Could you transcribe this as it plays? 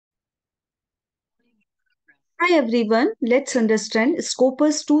Hi everyone, let's understand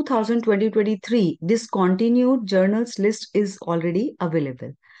Scopus 2023 Discontinued Journals list is already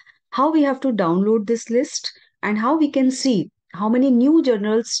available. How we have to download this list and how we can see how many new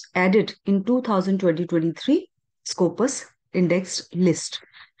journals added in 2023 Scopus indexed list.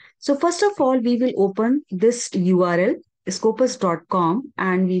 So first of all, we will open this URL scopus.com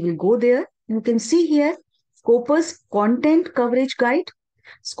and we will go there. You can see here Scopus content coverage guide,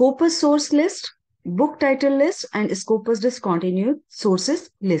 Scopus source list, book title list, and Scopus discontinued sources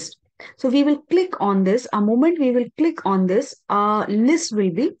list. So we will click on this. A moment we will click on this, a list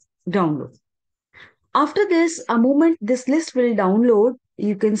will be downloaded. After this, a moment this list will download,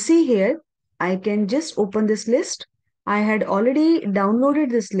 you can see here, I can just open this list. I had already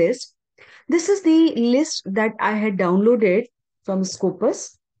downloaded this list. This is the list that I had downloaded from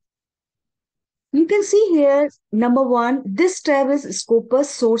Scopus. You can see here, number one, this tab is Scopus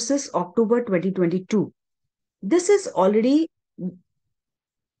Sources October 2022. This is already,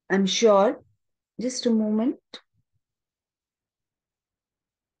 I'm sure, just a moment.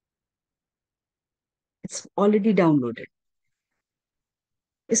 It's already downloaded.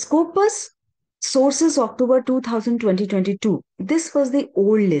 Scopus Sources October 2022. This was the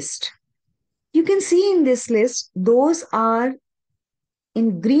old list. You can see in this list, those are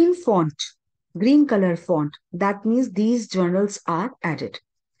in green font, green color font. That means these journals are added.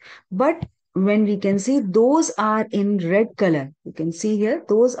 But when we can see those are in red color, you can see here,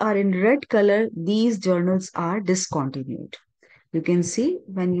 those are in red color, these journals are discontinued. You can see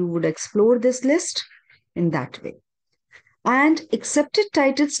when you would explore this list in that way. And accepted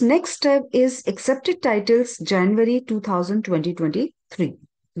titles, next step is accepted titles January 2023.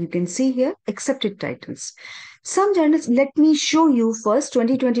 You can see here accepted titles. Some journals, let me show you first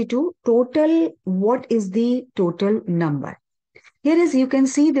 2022 total. What is the total number? Here is, you can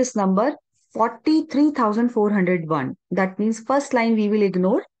see this number 43,401. That means first line we will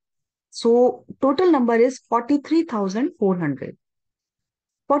ignore. So total number is 43,400.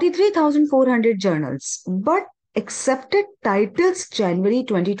 43,400 journals. But accepted titles January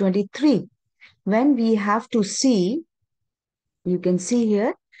 2023. When we have to see, you can see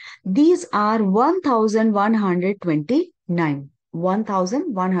here, these are 1,129.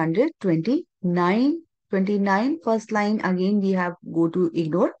 1,129. 29 first line again we have go to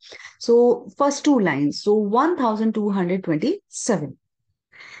ignore. So first two lines. So 1,227.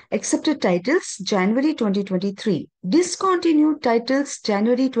 Accepted titles January 2023. Discontinued titles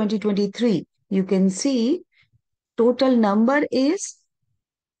January 2023. You can see total number is,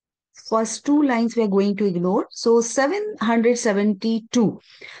 first two lines we are going to ignore. So 772.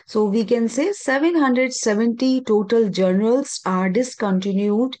 So we can say 770 total journals are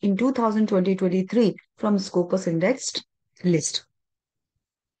discontinued in 2023 from Scopus indexed list.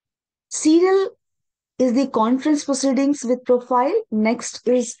 Serial is the conference proceedings with profile. Next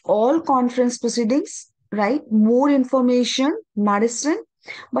is all conference proceedings, right? More information, Madison.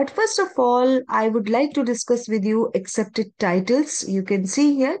 But first of all, I would like to discuss with you accepted titles. You can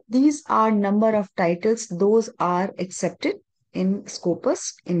see here, these are number of titles. Those are accepted in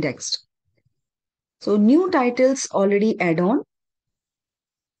Scopus indexed. So new titles already add on.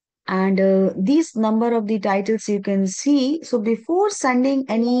 And these number of the titles you can see. So before sending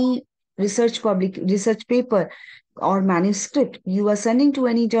any research paper or manuscript you are sending to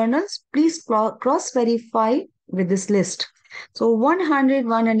any journals, please cross verify with this list. So 100,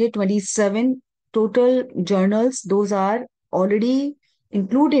 127 total journals, those are already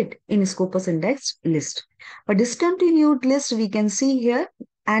included in Scopus index list. A discontinued list we can see here,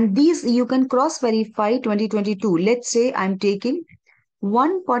 and these you can cross verify 2022. Let's say I'm taking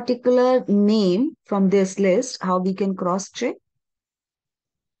one particular name from this list, how we can cross check.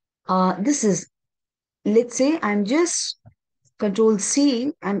 This is, let's say I'm just control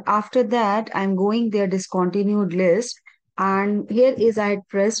C, and after that I'm going their discontinued list, and here is I had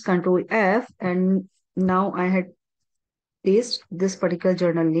pressed control F, and now I had paste this particular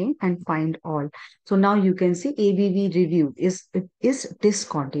journal name and find all. So now you can see ABV review is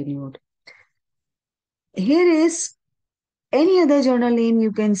discontinued. Here is any other journal name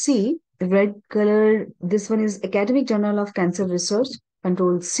you can see, red color. This one is Academic Journal of Cancer Research,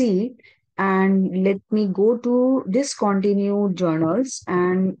 control C. And let me go to discontinued journals,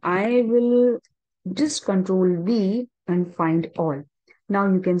 and I will just control V and find all. Now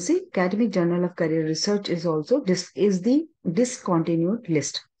you can see Academic Journal of Career Research is also, this is the discontinued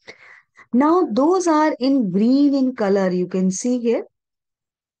list. Now those are in green in color, you can see here.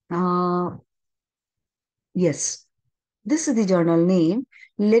 Yes. This is the journal name.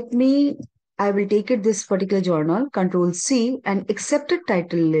 I will take it this particular journal, control C, and accepted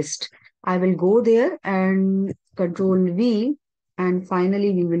title list. I will go there and control V, and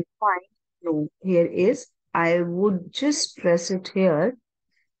finally we will find, no, here is, I would just press it here,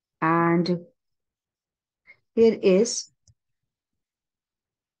 and here is,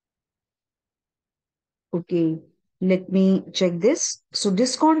 okay, let me check this. So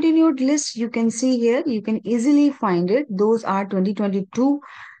discontinued list, you can see here, you can easily find it. Those are 2022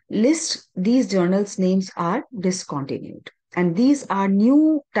 lists. These journals names are discontinued. And these are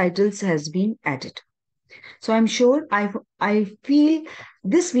new titles has been added. So I'm sure I feel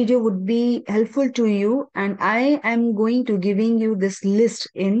this video would be helpful to you, and I am going to giving you this list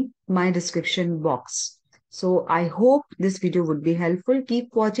in my description box. So I hope this video would be helpful.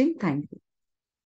 Keep watching. Thank you.